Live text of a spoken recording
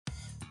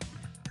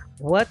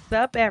What's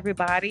up,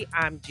 everybody?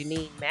 I'm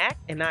Janine Mack,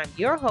 and I'm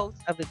your host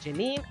of the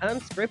Janine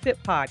Unscripted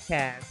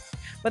podcast.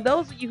 For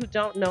those of you who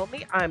don't know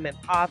me, I'm an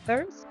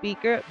author,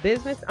 speaker,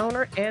 business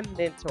owner, and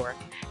mentor.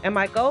 And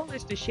my goal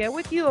is to share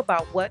with you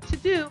about what to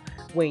do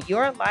when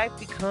your life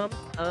becomes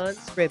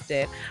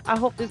unscripted. I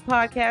hope this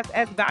podcast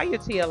adds value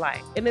to your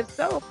life. And if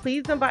so,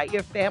 please invite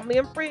your family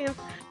and friends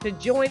to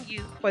join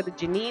you for the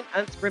Janine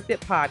Unscripted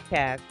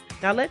podcast.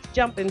 Now, let's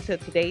jump into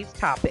today's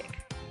topic.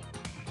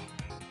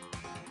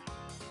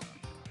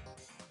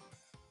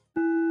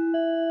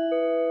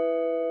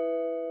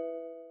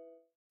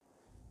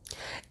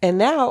 And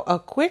now, a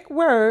quick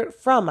word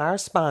from our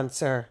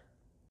sponsor.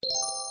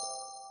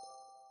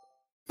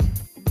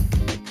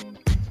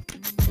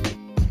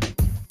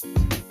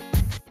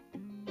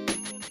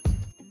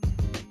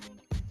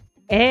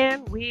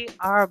 And we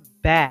are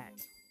back.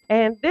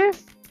 And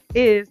this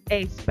is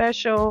a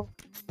special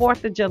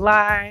 4th of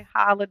July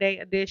holiday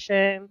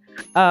edition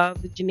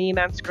of the Janine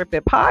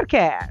Unscripted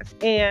podcast.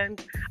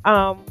 And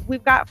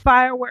we've got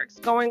fireworks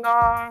going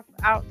off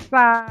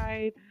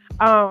outside.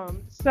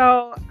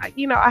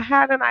 I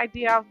had an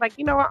idea. I was like,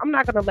 you know what? I'm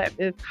not going to let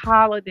this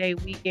holiday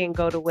weekend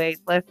go to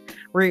waste. Let's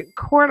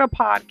record a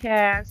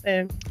podcast,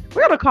 and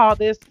we're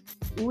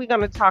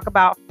going to talk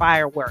about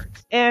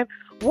fireworks. And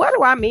what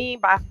do I mean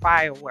by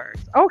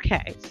fireworks?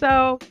 Okay,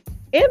 so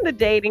in the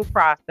dating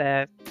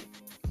process,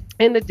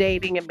 in the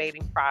dating and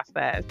mating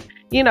process,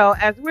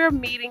 as we're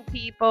meeting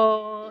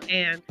people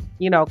and,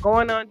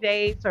 going on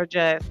dates or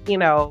just,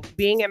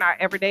 being in our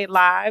everyday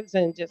lives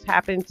and just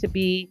happen to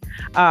be,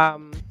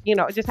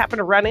 just happen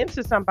to run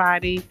into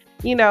somebody,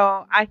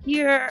 I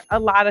hear a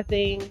lot of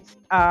things.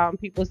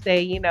 People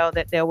say,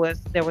 that there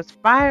was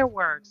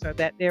fireworks or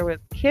that there was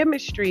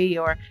chemistry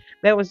or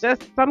there was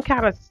just some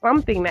kind of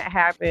something that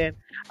happened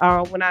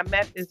when I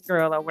met this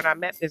girl or when I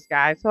met this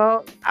guy.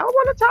 So I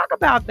want to talk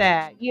about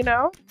that,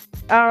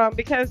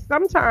 because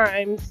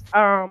sometimes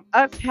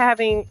us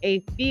having a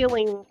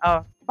feeling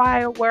of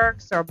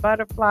fireworks or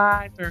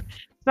butterflies or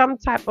some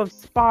type of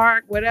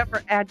spark,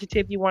 whatever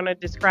adjective you want to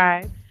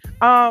describe,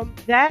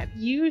 that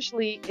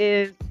usually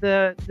is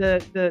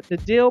the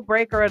deal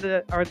breaker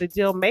or the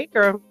deal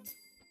maker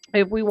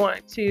if we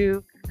want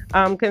to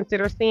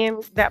consider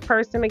seeing that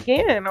person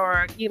again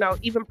or,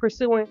 even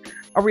pursuing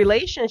a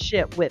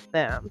relationship with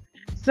them.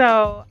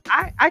 So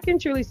I can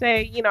truly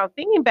say,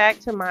 thinking back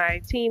to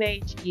my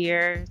teenage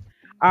years,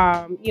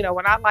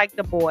 when I liked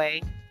a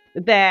boy,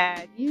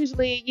 that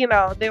usually,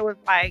 there was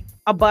like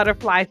a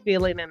butterfly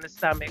feeling in the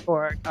stomach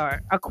or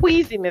a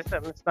queasiness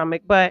in the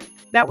stomach, but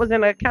that was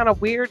in a kind of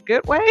weird,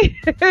 good way.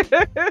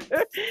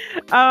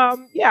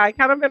 Yeah,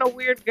 kind of in a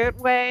weird, good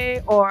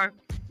way, or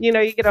you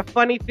get a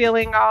funny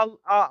feeling all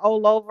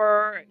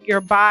over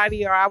your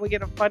body, or I would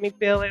get a funny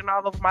feeling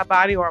all over my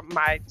body, or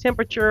my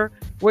temperature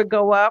would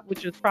go up,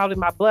 which is probably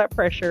my blood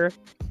pressure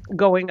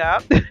going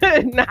up,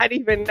 not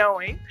even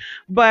knowing.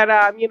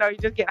 But you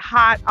just get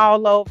hot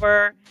all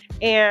over,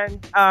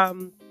 and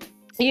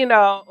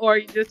or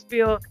you just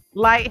feel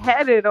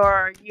lightheaded,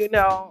 or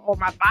or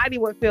my body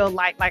would feel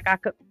like I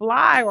could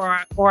fly,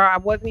 or I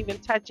wasn't even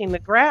touching the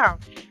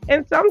ground.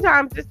 And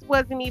sometimes this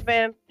wasn't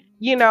even,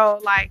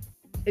 like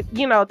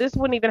this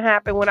wouldn't even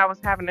happen when I was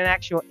having an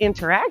actual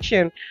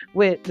interaction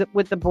with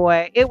the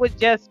boy. It would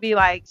just be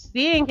like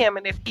seeing him,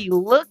 and if he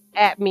looked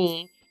at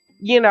me,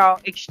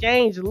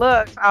 exchange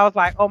looks, I was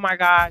like, oh my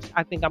gosh,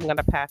 I think I'm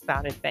gonna pass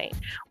out and faint.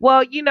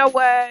 Well, you know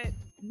what?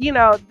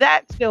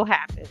 That still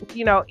happens.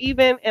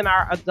 Even in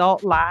our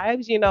adult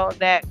lives,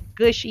 that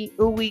gushy,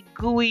 ooey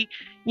gooey,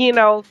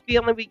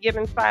 feeling we get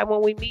inside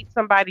when we meet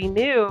somebody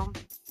new,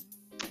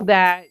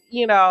 that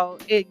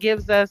it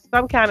gives us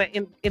some kind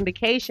of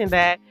indication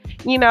that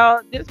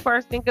this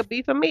person could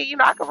be for me.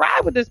 I can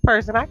ride with this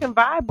person, I can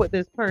vibe with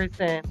this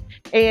person,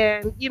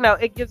 and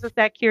it gives us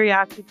that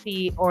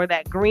curiosity or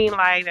that green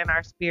light in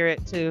our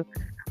spirit to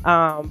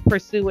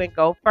pursue and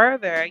go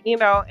further.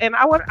 And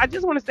I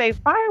just want to say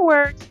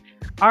fireworks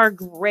are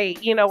great.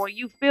 When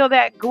you feel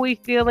that gooey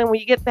feeling, when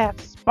you get that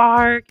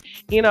spark,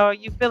 you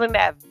feeling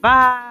that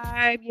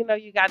vibe,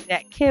 you got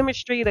that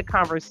chemistry, the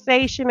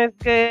conversation is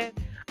good.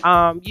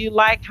 You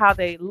like how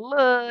they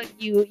look,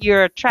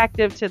 you're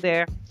attractive to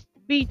their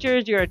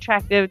features, you're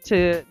attractive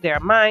to their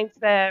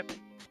mindset,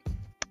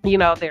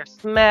 their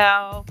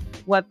smell,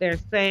 what they're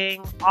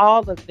saying,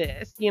 all of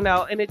this,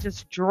 and it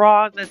just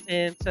draws us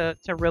in to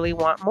really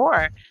want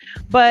more.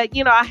 But,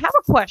 I have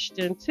a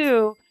question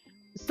too.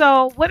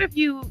 So what if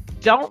you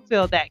don't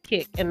feel that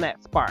kick and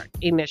that spark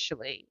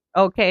initially?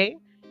 Okay.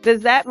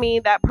 Does that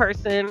mean that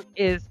person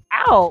is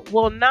out?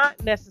 Well,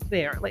 not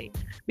necessarily,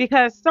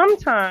 because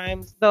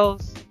sometimes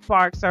those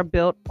sparks are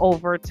built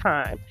over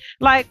time.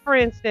 Like, for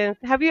instance,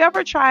 have you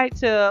ever tried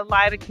to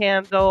light a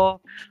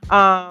candle,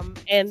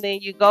 and then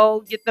you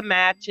go get the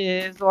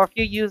matches, or if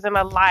you're using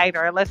a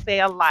lighter, let's say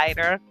a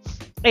lighter,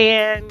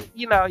 and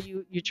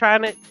you're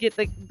trying to get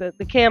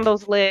the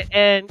candles lit,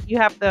 and you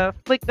have to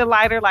flick the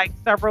lighter like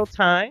several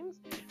times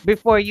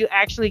before you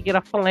actually get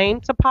a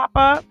flame to pop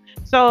up.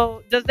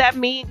 So does that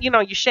mean, you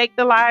shake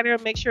the lighter,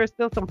 make sure there's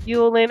still some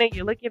fuel in it,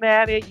 you're looking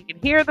at it, you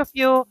can hear the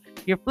fuel,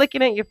 you're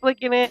flicking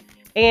it,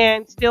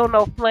 and still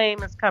no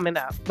flame is coming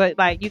up. But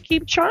like you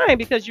keep trying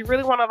because you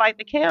really want to light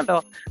the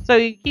candle. So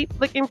you keep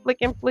flicking,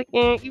 flicking,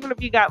 flicking, even if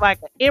you got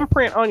like an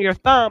imprint on your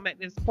thumb at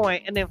this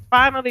point, and then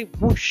finally,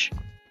 whoosh,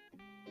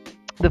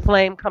 the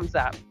flame comes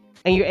up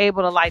and you're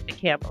able to light the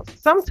candles.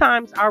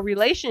 Sometimes our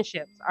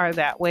relationships are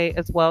that way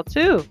as well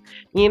too.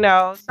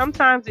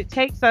 Sometimes it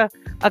takes a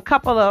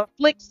couple of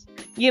flicks,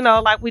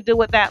 like we do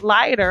with that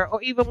lighter,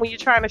 or even when you're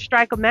trying to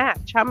strike a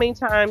match. How many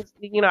times,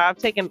 I've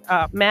taken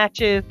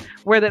matches,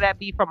 whether that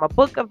be from a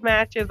book of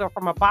matches or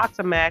from a box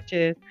of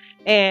matches,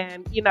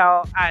 and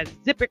I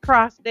zip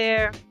across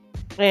there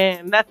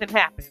and nothing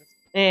happens.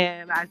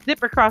 And I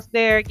zip across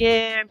there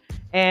again,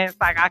 and it's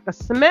like I could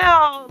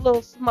smell a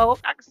little smoke.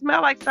 I could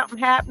smell like something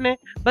happening,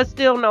 but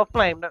still no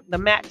flame. The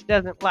match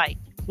doesn't light,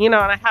 and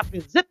I have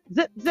to zip,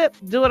 zip, zip,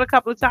 do it a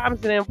couple of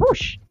times, and then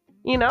whoosh,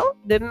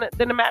 then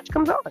the match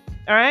comes on.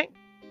 All right.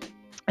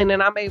 And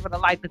then I'm able to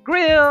light the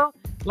grill,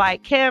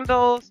 light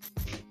candles,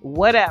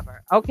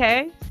 whatever.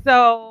 Okay.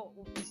 So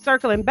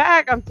circling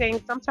back, I'm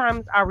saying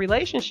sometimes our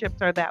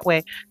relationships are that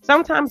way.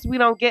 Sometimes we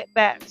don't get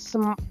that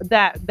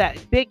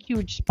big,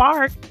 huge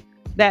spark,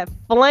 that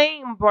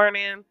flame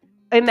burning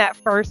in that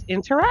first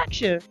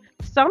interaction.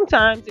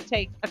 Sometimes it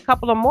takes a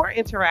couple of more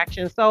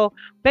interactions. So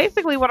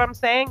basically what I'm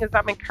saying is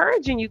I'm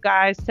encouraging you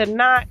guys to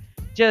not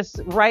just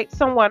write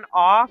someone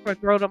off or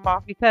throw them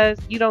off because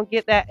you don't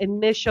get that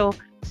initial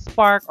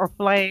spark or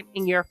flame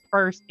in your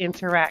first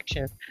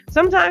interaction.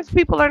 Sometimes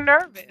people are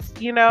nervous,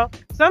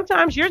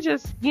 Sometimes you're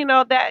just,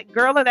 that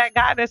girl or that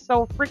guy that's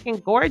so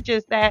freaking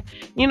gorgeous that,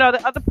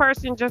 the other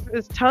person just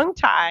is tongue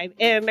tied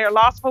and they're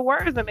lost for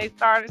words and they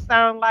start to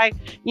sound like,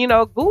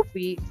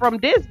 Goofy from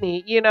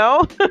Disney, they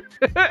don't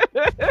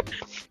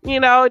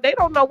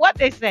know what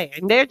they're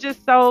saying. They're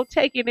just so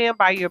taken in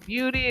by your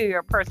beauty or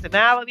your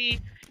personality.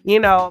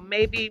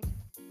 Maybe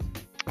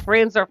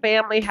friends or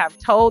family have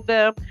told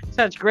them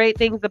such great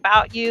things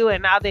about you,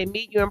 and now they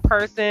meet you in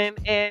person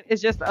and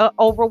it's just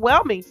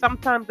overwhelming.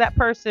 Sometimes that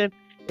person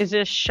is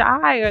just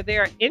shy or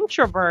they're an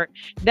introvert.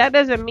 That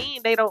doesn't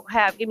mean they don't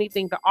have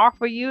anything to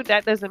offer you.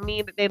 That doesn't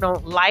mean that they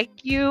don't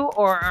like you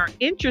or are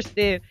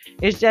interested.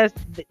 It's just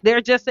they're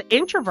just an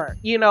introvert,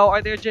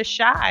 or they're just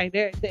shy.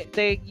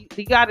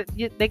 They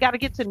gotta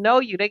get to know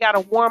you. They gotta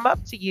warm up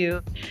to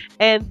you,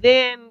 and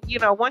then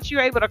once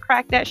you're able to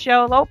crack that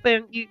shell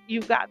open,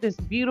 you've got this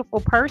beautiful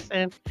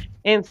person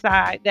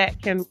inside that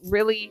can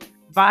really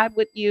vibe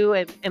with you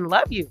and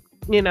love you.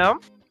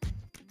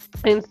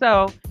 And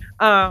so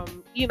I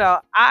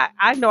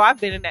know I've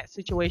been in that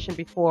situation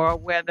before,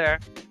 whether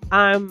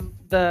I've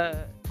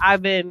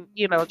been,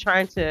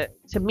 trying to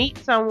meet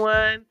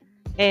someone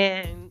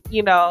and,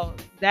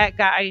 that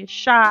guy is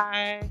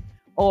shy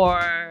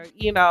or,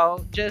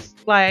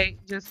 just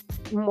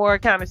more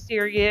kind of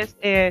serious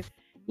and,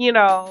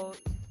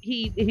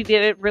 he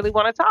didn't really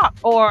want to talk.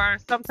 Or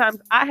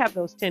sometimes I have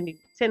those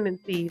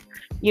tendencies,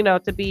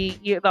 to be,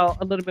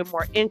 a little bit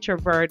more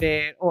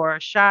introverted or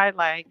shy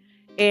like,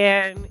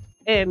 and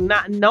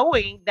not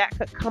knowing that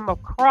could come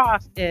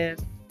across as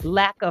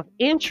lack of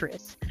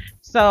interest.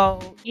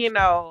 So,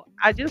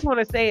 I just want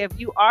to say if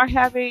you are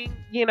having,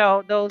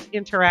 those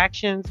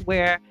interactions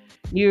where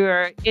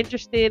you're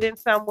interested in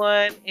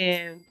someone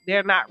and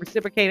they're not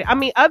reciprocating. I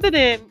mean, other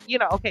than,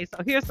 okay,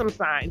 so here's some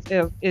signs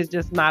if it's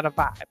just not a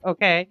vibe,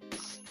 okay?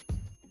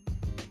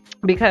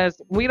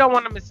 Because we don't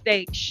want to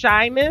mistake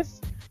shyness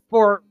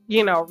for,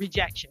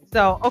 rejection.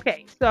 So,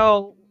 okay,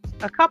 so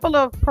a couple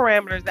of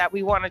parameters that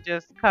we want to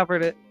just cover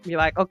to be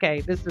like,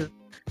 okay, this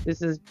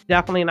is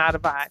definitely not a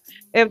vibe.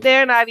 If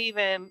they're not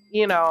even,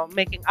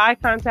 making eye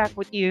contact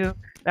with you,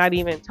 not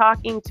even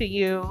talking to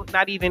you,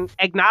 not even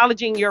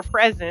acknowledging your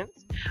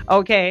presence,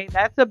 okay,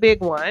 that's a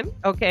big one,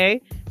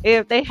 okay?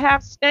 If they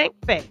have stank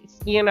face,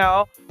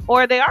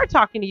 or they are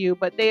talking to you,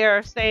 but they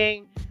are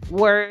saying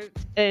words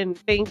and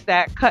things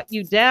that cut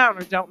you down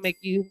or don't make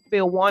you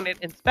feel wanted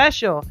and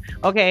special,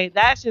 okay,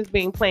 that's just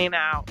being plain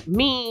out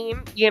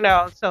mean,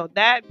 so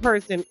that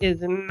person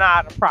is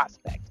not a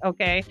prospect,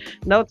 okay?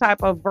 No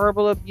type of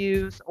verbal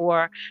abuse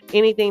or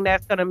anything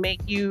that's going to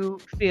make you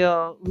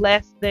feel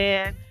less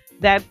than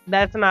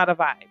that's not a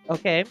vibe,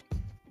 okay?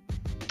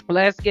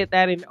 Let's get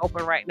that in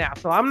open right now.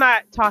 So I'm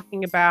not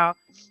talking about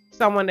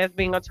someone that's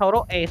being a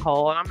total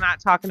a-hole. I'm not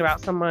talking about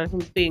someone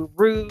who's being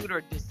rude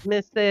or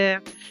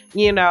dismissive,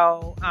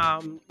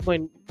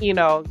 when,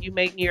 you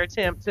make your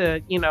attempt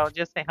to,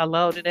 just say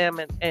hello to them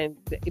and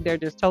they're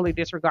just totally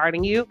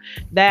disregarding you.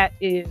 That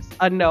is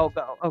a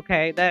no-go,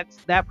 okay?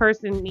 That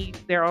person needs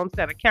their own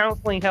set of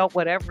counseling, help,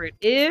 whatever it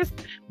is,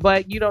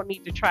 but you don't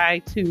need to try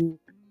to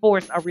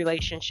force a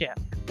relationship.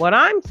 What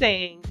I'm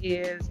saying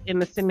is in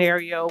the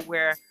scenario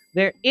where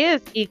there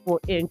is equal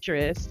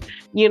interest,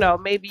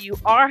 maybe you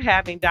are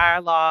having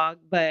dialogue,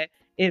 but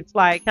it's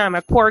like kind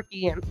of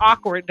quirky and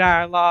awkward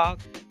dialogue.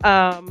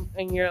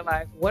 And you're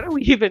like, what are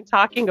we even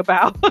talking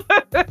about?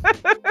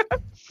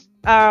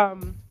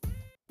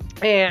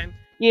 And,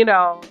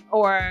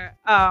 or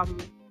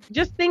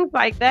just things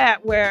like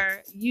that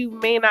where you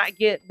may not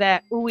get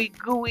that ooey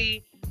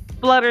gooey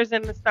flutters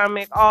in the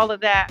stomach, all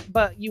of that.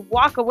 But you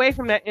walk away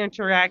from that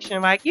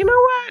interaction like, you know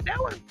what, that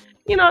was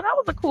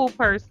a cool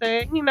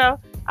person.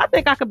 I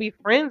think I could be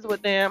friends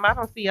with them. I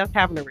don't see us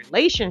having a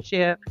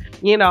relationship,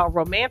 a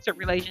romantic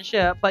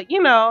relationship, but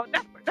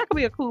that could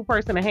be a cool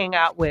person to hang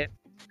out with.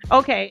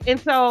 Okay, and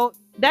so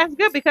that's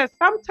good because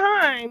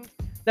sometimes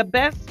the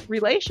best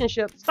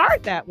relationships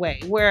start that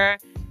way, where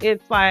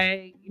it's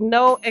like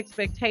no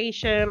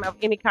expectation of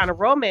any kind of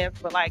romance,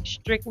 but like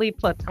strictly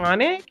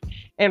platonic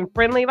and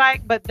friendly,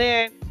 like. But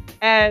then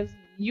as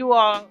you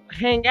all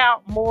hang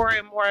out more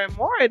and more and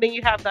more, and then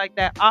you have like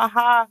that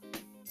aha,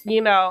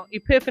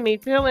 epiphany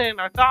feeling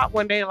or thought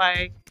one day,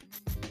 like,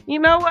 you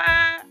know what,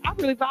 I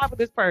really vibe with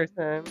this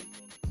person.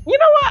 You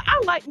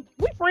know what,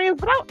 we friends,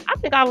 but I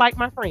think I like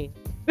my friend.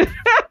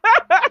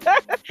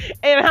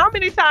 And how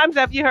many times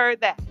have you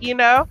heard that,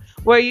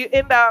 where you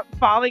end up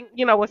falling,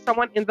 where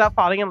someone ends up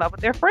falling in love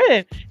with their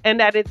friend and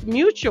that it's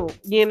mutual,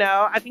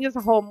 I think it's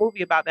a whole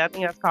movie about that. I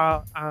think that's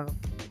called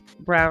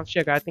Brown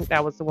Sugar. I think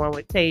that was the one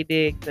with Taye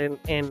Diggs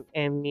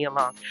and Nia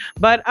Long.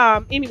 But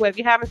anyway, if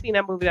you haven't seen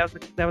that movie,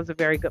 that was a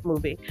very good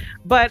movie.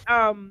 But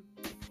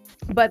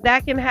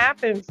that can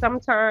happen.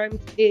 Sometimes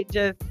it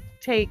just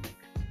takes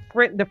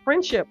the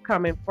friendship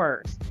coming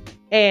first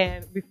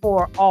and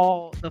before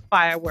all the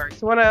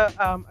fireworks.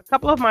 A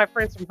couple of my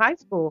friends from high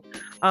school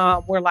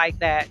were like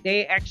that.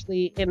 They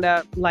actually end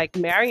up like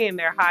marrying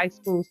their high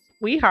school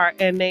sweetheart,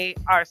 and they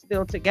are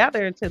still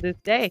together to this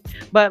day.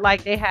 But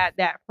like they had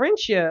that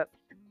friendship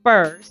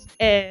first,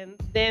 and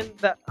then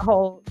the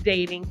whole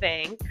dating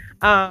thing,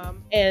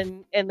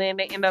 and then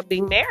they end up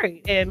being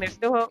married, and they're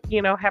still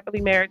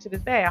happily married to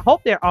this day. I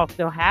hope they're all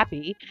still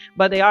happy,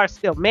 but they are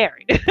still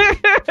married.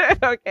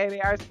 Okay,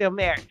 they are still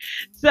married.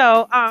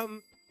 So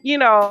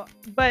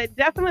but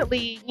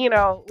definitely,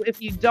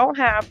 if you don't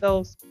have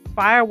those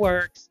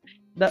fireworks,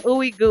 the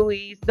ooey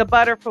gooeys, the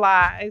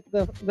butterflies,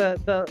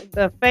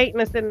 the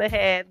faintness in the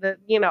head,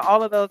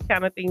 all of those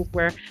kind of things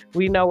where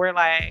we know we're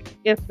like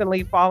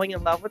instantly falling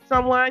in love with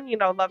someone,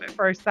 love at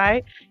first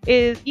sight,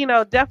 is,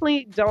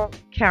 definitely don't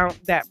count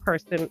that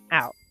person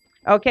out.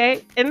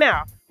 Okay. And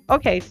now,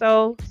 okay,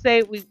 so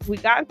say we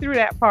got through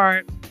that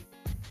part,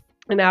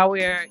 and now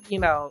we're,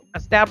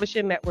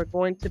 establishing that we're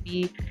going to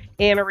be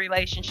in a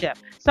relationship.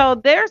 So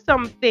there's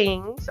some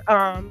things,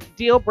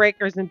 deal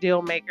breakers and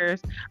deal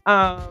makers,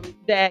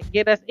 that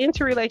get us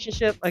into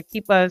relationships or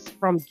keep us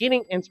from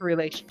getting into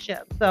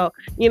relationships. So,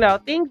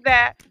 things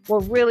that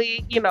will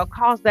really,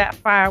 cause that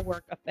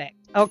firework effect.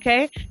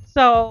 Okay.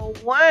 So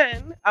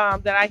one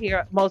that I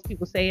hear most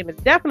people say, and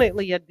it's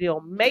definitely a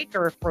deal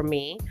maker for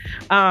me,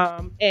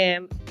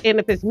 and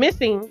if it's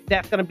missing,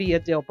 that's going to be a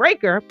deal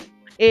breaker,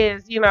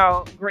 is,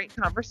 great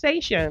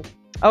conversation.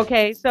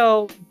 Okay,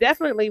 so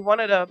definitely one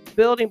of the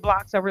building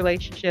blocks of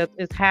relationships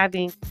is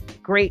having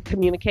great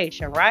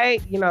communication,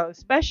 right?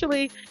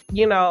 Especially,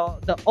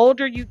 the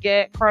older you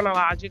get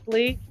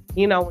chronologically,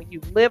 when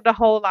you've lived a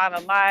whole lot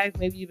of lives,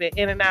 maybe you've been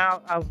in and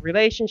out of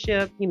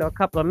relationships, a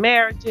couple of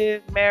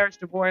marriages, marriage,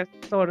 divorce,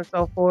 so on and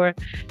so forth,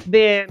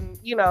 then,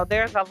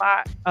 there's a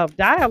lot of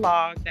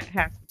dialogue that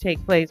has to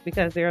take place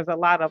because there's a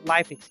lot of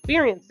life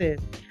experiences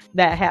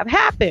that have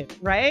happened,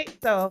 right?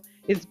 So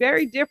it's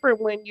very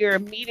different when you're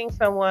meeting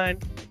someone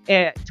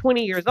at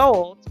 20 years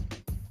old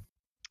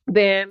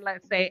than,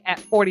 let's say, at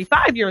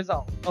 45 years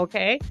old.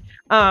 Okay.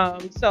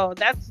 So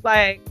that's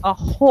like a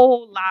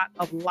whole lot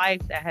of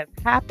life that has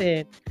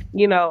happened,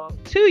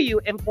 to you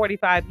in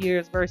 45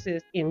 years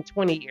versus in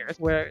 20 years,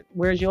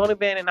 whereas you only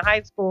been in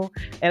high school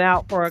and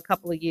out for a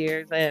couple of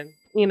years, and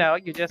you're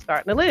just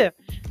starting to live.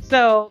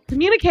 So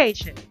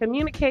communication,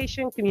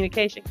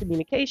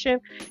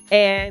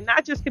 and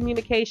not just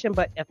communication,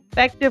 but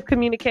effective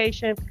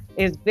communication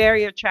is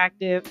very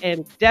attractive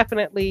and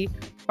definitely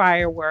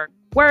firework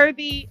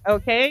worthy.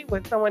 Okay.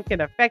 When someone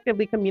can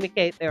effectively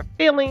communicate their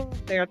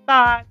feelings, their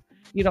thoughts,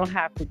 you don't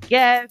have to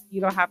guess.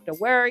 You don't have to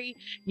worry,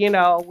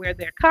 where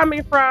they're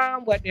coming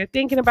from, what they're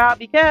thinking about,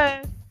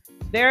 because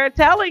they're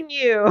telling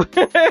you.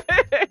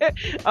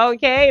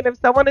 Okay. And if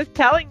someone is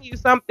telling you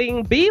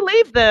something,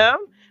 believe them,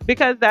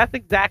 because that's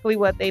exactly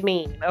what they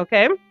mean.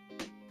 Okay.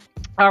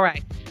 All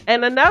right.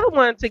 And another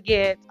one to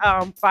get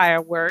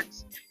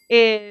fireworks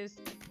is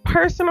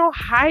personal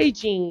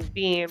hygiene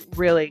being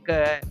really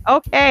good.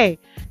 Okay.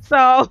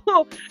 So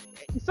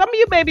some of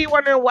you may be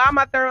wondering, why am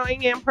I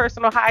throwing in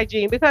personal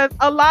hygiene? Because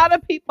a lot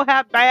of people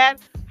have bad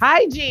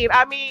hygiene.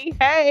 I mean,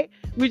 hey,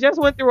 we just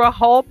went through a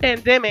whole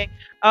pandemic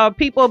of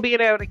people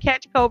being able to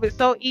catch COVID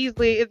so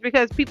easily. It's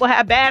because people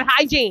have bad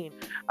hygiene.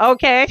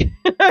 Okay.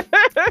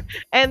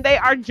 And they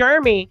are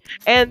germy,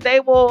 and they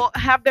will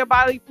have their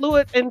bodily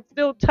fluids and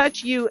still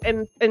touch you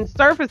and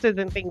surfaces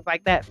and things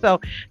like that. So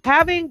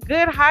having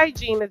good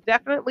hygiene is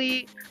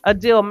definitely a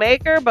deal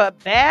maker,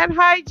 but bad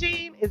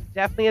hygiene is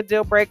definitely a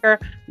deal breaker.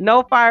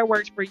 No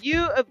fireworks for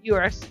you if you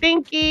are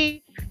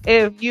stinky,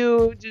 if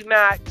you do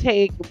not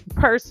take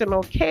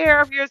personal care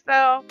of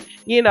yourself.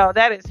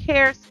 That is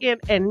hair, skin,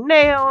 and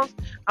nails.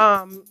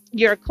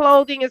 Your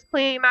clothing is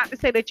clean. Not to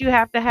say that you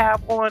have to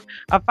have on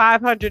a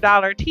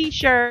 $500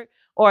 t-shirt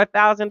or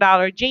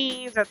 $1,000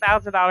 jeans or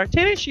 $1,000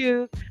 tennis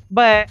shoes.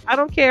 But I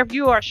don't care if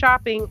you are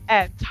shopping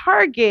at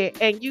Target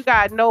and you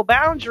got no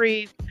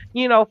boundaries,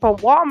 from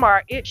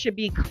Walmart. It should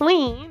be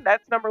clean.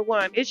 That's number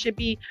one. It should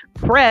be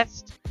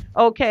pressed.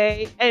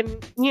 Okay.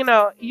 And,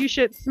 you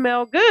should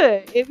smell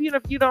good. Even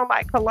if you don't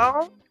like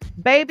cologne,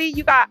 baby,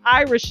 you got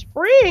Irish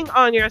Spring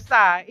on your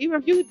side.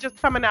 Even if you just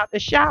coming out the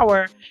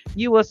shower,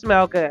 you will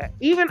smell good.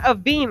 Even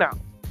Aveeno.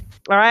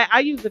 All right.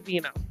 I use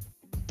Aveeno.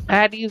 I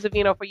had to use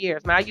Aveeno for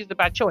years. Now I use it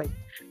by choice.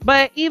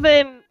 But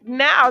even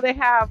now they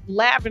have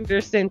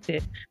lavender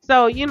scented.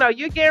 So,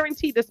 you're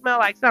guaranteed to smell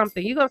like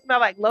something. You're going to smell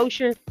like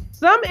lotion.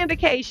 Some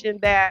indication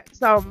that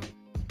some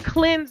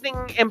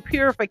cleansing and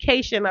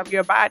purification of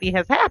your body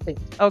has happened.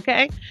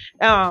 Okay.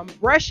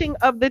 Brushing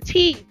of the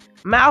teeth,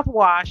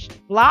 mouthwash,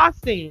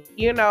 flossing,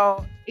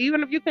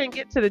 even if you couldn't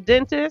get to the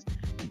dentist,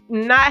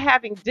 not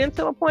having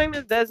dental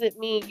appointments doesn't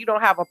mean you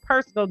don't have a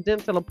personal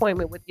dental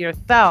appointment with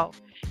yourself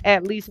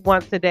at least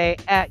once a day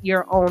at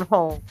your own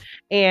home.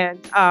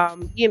 And,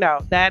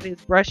 that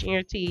is brushing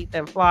your teeth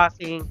and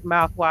flossing,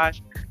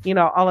 mouthwash,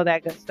 all of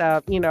that good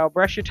stuff,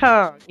 brush your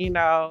tongue,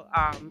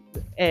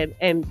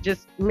 and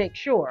just make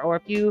sure. Or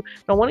if you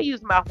don't want to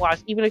use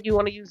mouthwash, even if you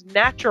want to use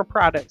natural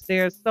products,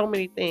 there's so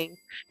many things.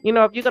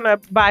 If you're going to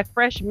buy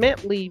fresh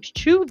mint leaves,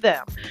 chew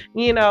them,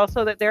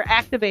 so that they're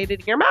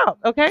activated in your mouth.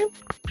 Okay.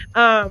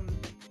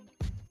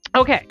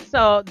 Okay,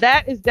 so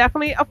that is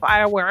definitely a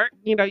firework.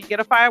 You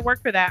get a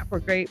firework for that, for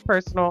great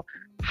personal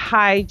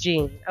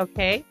hygiene.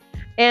 Okay.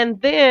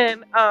 And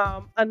then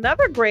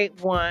another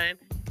great one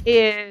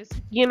is,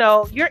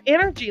 your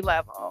energy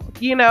level.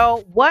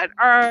 What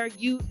are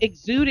you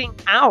exuding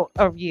out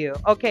of you?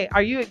 Okay.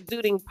 Are you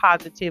exuding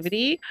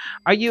positivity?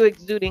 Are you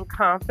exuding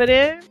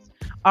confidence?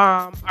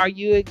 Are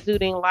you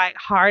exuding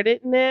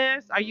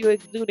lightheartedness? Are you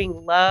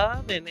exuding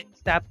love and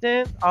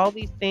acceptance? All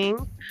these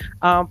things,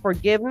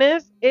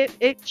 forgiveness.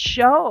 It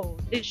shows.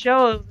 It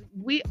shows.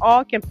 We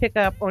all can pick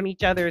up on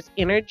each other's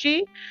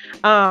energy,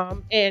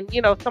 and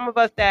some of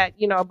us that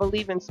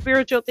believe in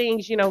spiritual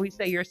things. We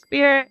say your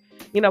spirit.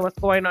 What's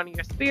going on in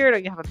your spirit, or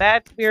you have a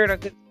bad spirit or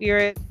good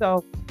spirit.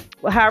 So,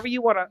 however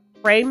you want to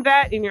frame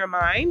that in your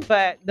mind,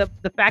 but the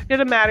fact of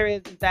the matter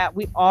is that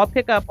we all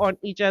pick up on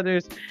each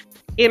other's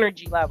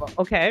energy level.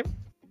 Okay.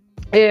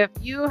 If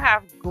you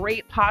have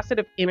great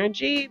positive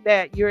energy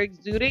that you're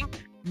exuding,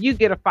 you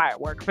get a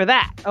firework for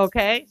that.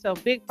 Okay. So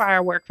big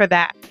firework for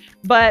that.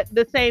 But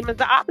the same as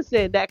the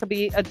opposite, that could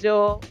be a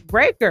deal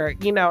breaker.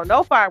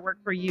 No firework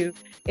for you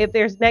if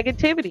there's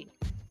negativity.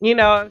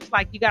 It's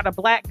like you got a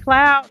black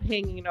cloud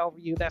hanging over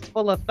you that's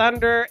full of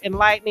thunder and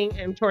lightning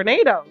and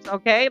tornadoes.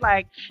 Okay.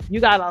 Like you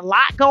got a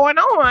lot going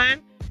on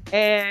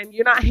and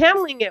you're not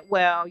handling it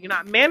well. You're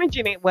not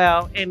managing it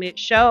well. And it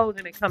shows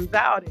and it comes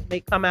out. It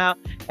may come out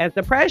as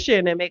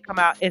depression. It may come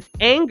out as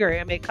anger.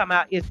 It may come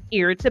out as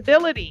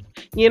irritability.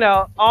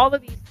 All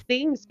of these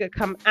things could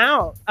come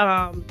out.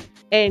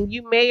 And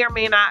you may or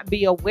may not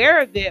be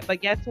aware of it,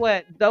 but guess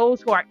what?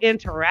 Those who are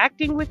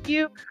interacting with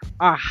you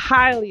are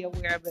highly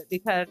aware of it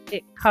because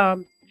it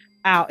comes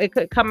out. It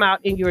could come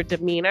out in your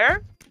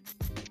demeanor,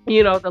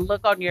 the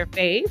look on your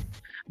face,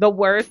 the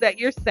words that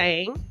you're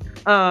saying,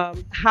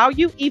 how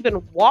you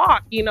even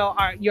walk,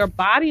 your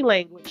body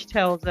language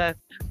tells us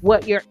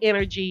what your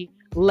energy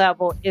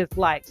level is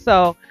like.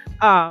 So,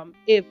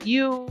 if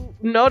you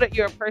know that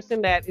you're a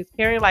person that is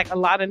carrying like a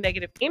lot of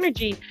negative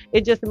energy,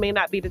 it just may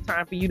not be the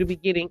time for you to be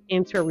getting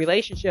into a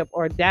relationship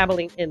or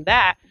dabbling in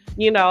that.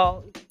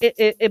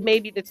 It may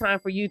be the time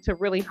for you to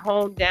really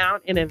hone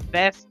down and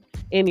invest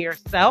in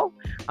yourself,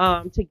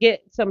 to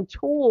get some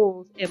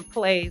tools in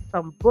place,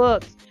 some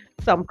books,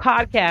 some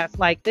podcasts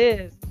like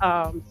this,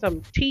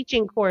 some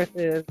teaching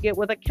courses, get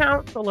with a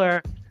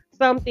counselor,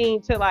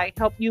 something to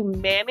help you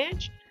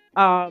manage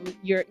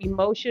your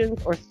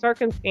emotions or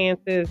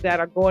circumstances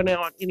that are going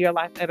on in your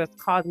life that is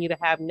causing you to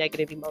have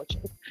negative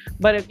emotions.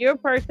 But if you're a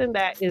person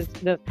that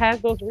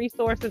has those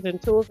resources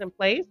and tools in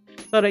place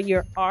so that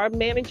you are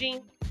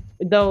managing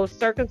those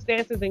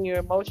circumstances and your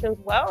emotions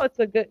well, it's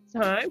a good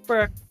time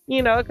for,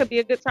 it could be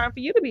a good time for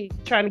you to be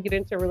trying to get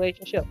into a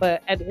relationship.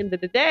 But at the end of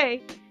the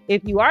day,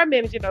 if you are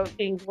managing those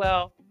things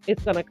well,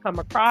 it's going to come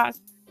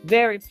across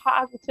very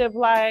positive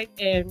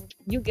and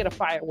you get a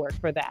firework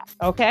for that.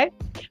 Okay.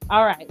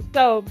 All right.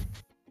 So,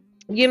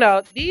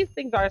 these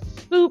things are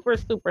super,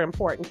 super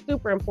important,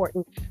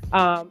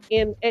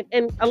 and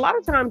a lot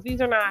of times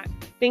these are not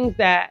things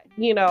that,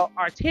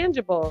 are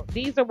tangible.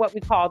 These are what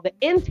we call the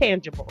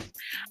intangibles,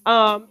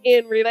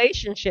 in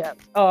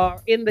relationships or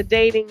in the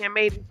dating and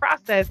mating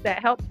process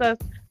that helps us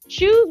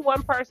choose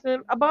one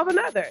person above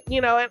another,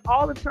 and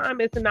all the time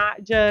it's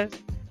not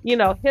just,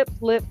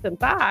 hips, lips, and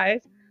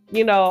thighs,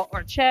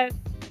 or chest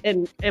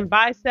and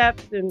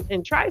biceps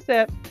and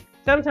triceps.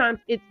 Sometimes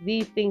it's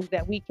these things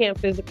that we can't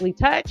physically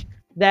touch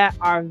that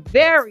are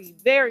very,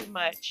 very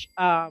much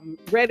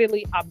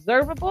readily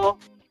observable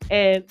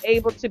and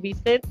able to be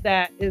sensed,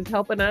 that is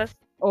helping us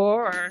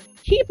or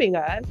keeping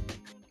us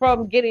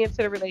from getting into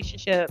the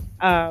relationship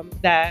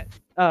that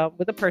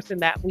with a person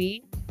that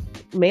we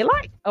may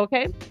like,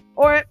 okay?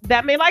 Or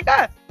that may like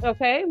us,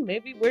 okay?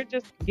 Maybe we're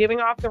just giving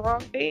off the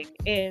wrong thing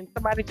and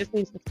somebody just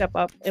needs to step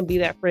up and be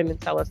that friend and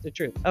tell us the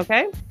truth,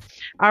 okay?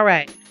 All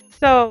right.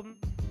 So,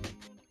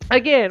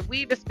 again,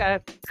 we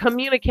discussed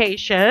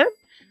communication.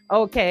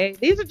 Okay,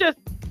 these are just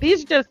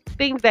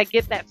things that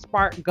get that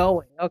spark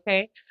going.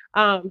 Okay,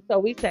 so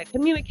we said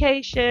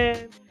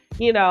communication.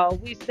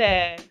 We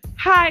said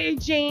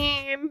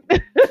hygiene.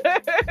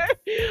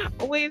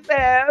 We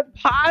said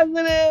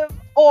positive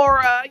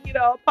aura.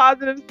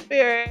 Positive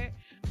spirit,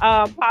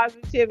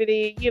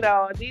 positivity.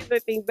 These are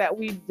things that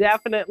we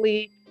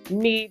definitely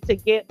need to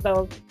get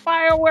those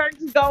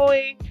fireworks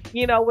going.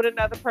 With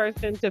another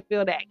person to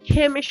feel that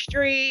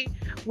chemistry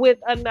with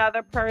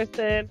another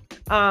person,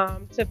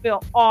 to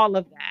feel all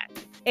of that.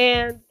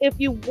 And if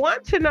you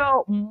want to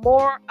know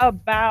more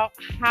about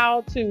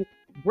how to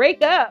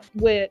break up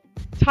with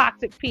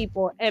toxic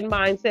people and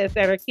mindsets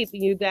that are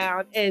keeping you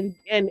down, and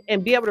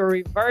be able to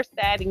reverse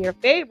that in your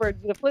favor,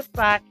 the flip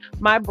side,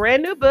 my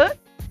brand new book,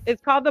 it's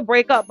called The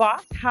Breakup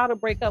Boss: How to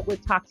Break Up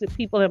with Toxic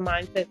People and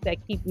Mindsets That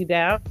Keep You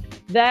Down.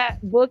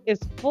 That book is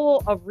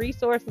full of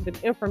resources and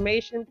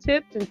information,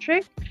 tips and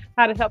tricks,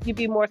 how to help you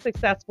be more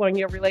successful in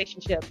your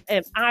relationships.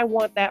 And I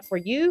want that for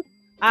you.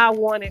 I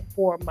want it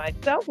for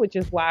myself, which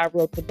is why I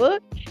wrote the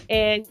book.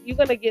 And you're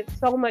going to get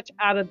so much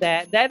out of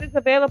that. That is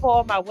available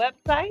on my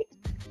website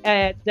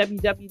at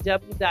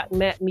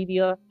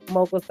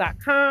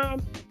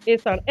www.macmediamoguls.com.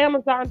 It's on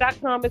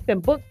Amazon.com. It's in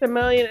Books A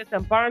Million. It's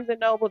in Barnes and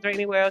Nobles or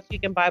anywhere else you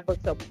can buy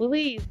books. So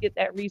please get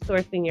that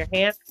resource in your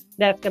hand.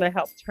 That's going to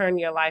help turn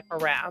your life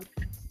around.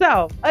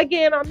 So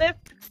again, on this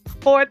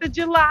 4th of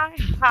July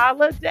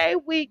holiday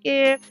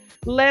weekend,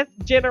 let's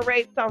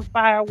generate some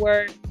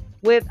fireworks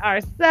with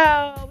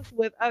ourselves,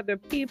 with other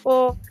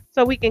people,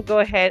 so we can go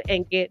ahead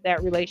and get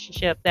that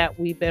relationship that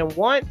we've been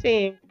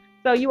wanting.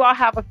 So you all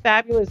have a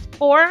fabulous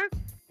 4th,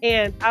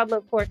 and I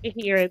look forward to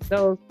hearing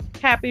those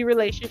happy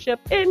relationship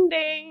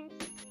endings.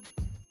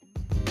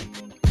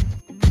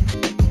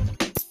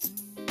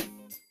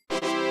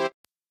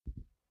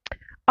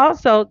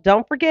 Also,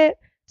 don't forget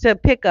to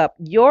pick up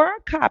your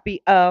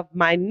copy of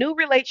my new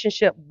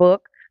relationship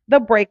book, The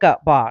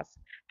Breakup Boss: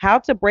 How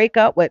to Break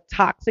Up with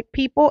Toxic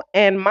People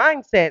and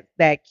Mindsets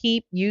That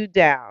Keep You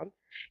Down.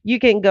 You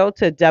can go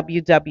to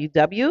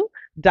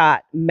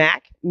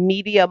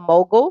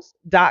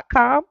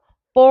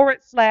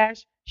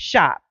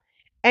www.macmediamoguls.com/shop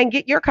and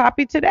get your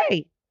copy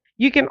today.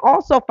 You can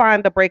also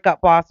find the Breakup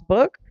Boss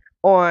book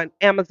on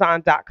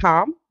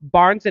Amazon.com,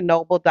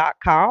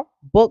 BarnesandNoble.com,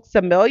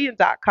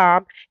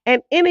 BooksAMillion.com,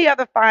 and any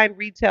other fine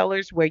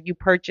retailers where you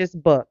purchase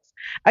books.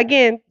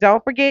 Again,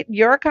 don't forget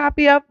your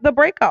copy of The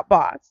Breakup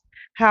Boss: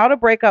 How to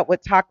Break Up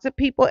with Toxic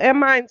People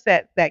and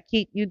Mindsets That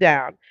Keep You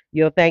Down.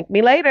 You'll thank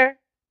me later.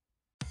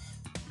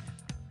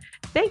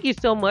 Thank you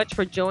so much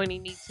for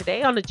joining me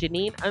today on the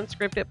Janine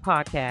Unscripted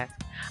podcast.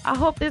 I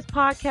hope this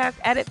podcast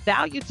added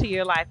value to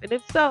your life, and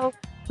if so,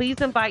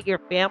 please invite your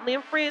family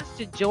and friends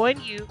to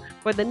join you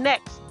for the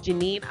next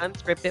Janine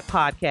Unscripted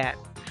podcast.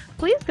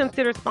 Please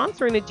consider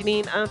sponsoring the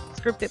Janine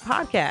Unscripted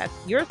podcast.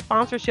 Your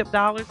sponsorship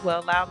dollars will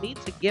allow me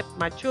to gift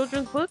my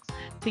children's books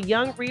to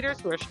young readers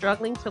who are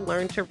struggling to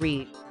learn to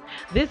read.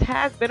 This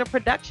has been a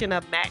production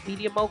of Mac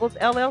Media Moguls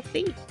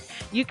LLC.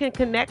 You can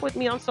connect with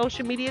me on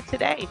social media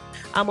today.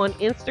 I'm on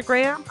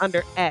Instagram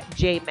under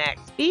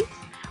 @JMacSpeaks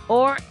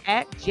or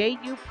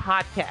 @JU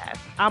Podcast.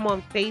 I'm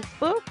on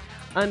Facebook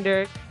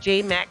under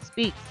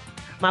JMacSpeaks.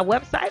 My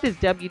website is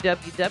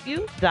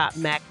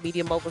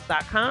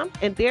www.macmediamoguls.com,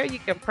 and there you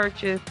can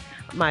purchase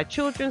my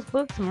children's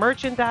books,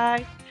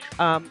 merchandise,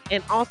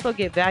 and also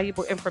get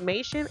valuable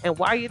information. And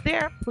while you're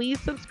there, please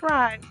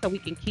subscribe so we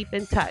can keep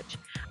in touch.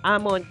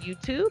 I'm on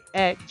YouTube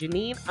at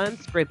Janine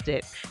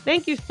Unscripted.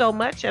 Thank you so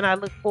much, and I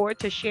look forward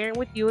to sharing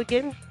with you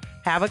again.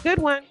 Have a good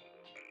one.